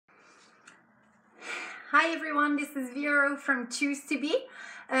Hi everyone, this is Vero from Choose to Be.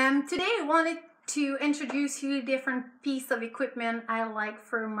 Today I wanted to introduce you a different piece of equipment I like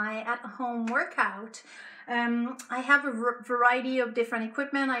for my at-home workout. I have a variety of different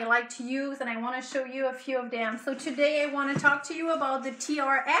equipment I like to use and I want to show you a few of them. So today I want to talk to you about the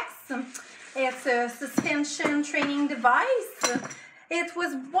TRX. It's a suspension training device. It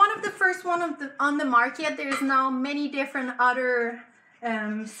was one of the first on the market. There's now many different other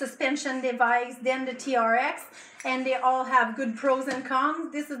suspension device than the TRX, and they all have good pros and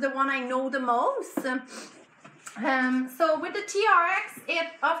cons. This is the one I know the most. So with the TRX, it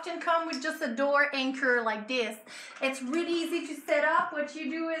often comes with just a door anchor like this. It's really easy to set up. What you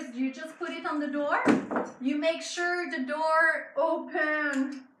do is you just put it on the door. You make sure the door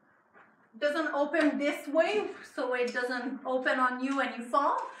doesn't open this way, so it doesn't open on you and you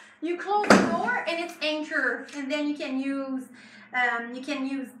fall. You close the door and it's anchored, and then you can use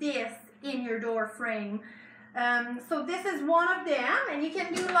this in your door frame. So this is one of them, and you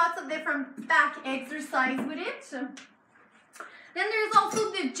can do lots of different back exercise with it. Then there's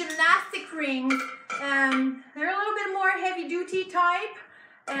also the gymnastic rings. They're a little bit more heavy duty type,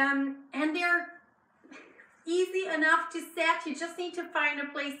 and they're easy enough to set. You just need to find a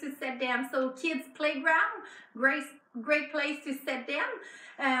place to set them. So kids playground, great place to set them.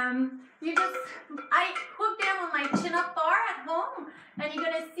 I hook them on my chin-up bar at home, and you're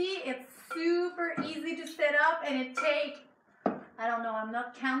gonna see it's super easy to set up, and it takes, I don't know, I'm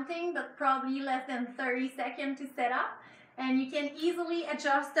not counting, but probably less than 30 seconds to set up. And you can easily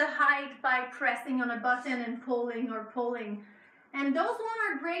adjust the height by pressing on a button and pulling. And those ones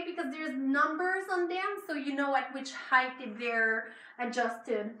are great because there's numbers on them, so you know at which height they're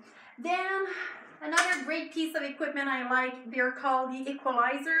adjusted. Then another great piece of equipment I like, they're called the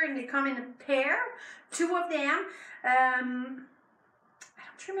equalizer, and they come in a pair, two of them. I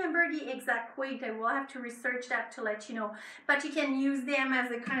don't remember the exact weight. I will have to research that to let you know. But you can use them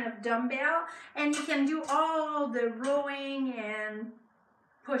as a kind of dumbbell, and you can do all the rowing and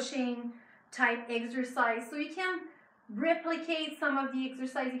pushing type exercise. So you can replicate some of the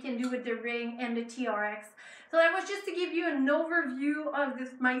exercise you can do with the ring and the TRX. So that was just to give you an overview of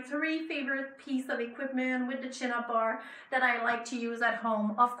my three favorite piece of equipment with the chin-up bar that I like to use at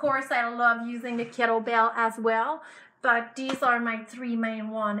home. Of course, I love using the kettlebell as well, but these are my three main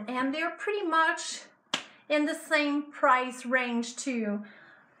ones, and they're pretty much in the same price range too.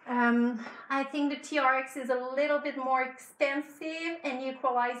 I think the TRX is a little bit more expensive, and the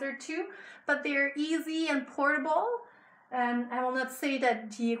equalizer too, but they're easy and portable. I will not say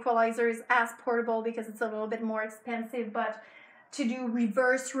that the equalizer is as portable because it's a little bit more expensive, but to do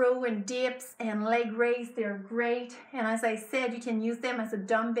reverse row and dips and leg raise, they're great. And as I said, you can use them as a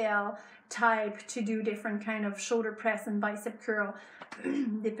dumbbell type to do different kind of shoulder press and bicep curl,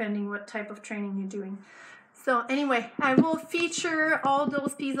 depending what type of training you're doing. So anyway, I will feature all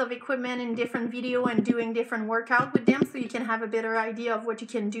those pieces of equipment in different video and doing different workout with them, so you can have a better idea of what you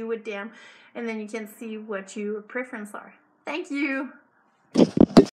can do with them, and then you can see what your preferences are. Thank you.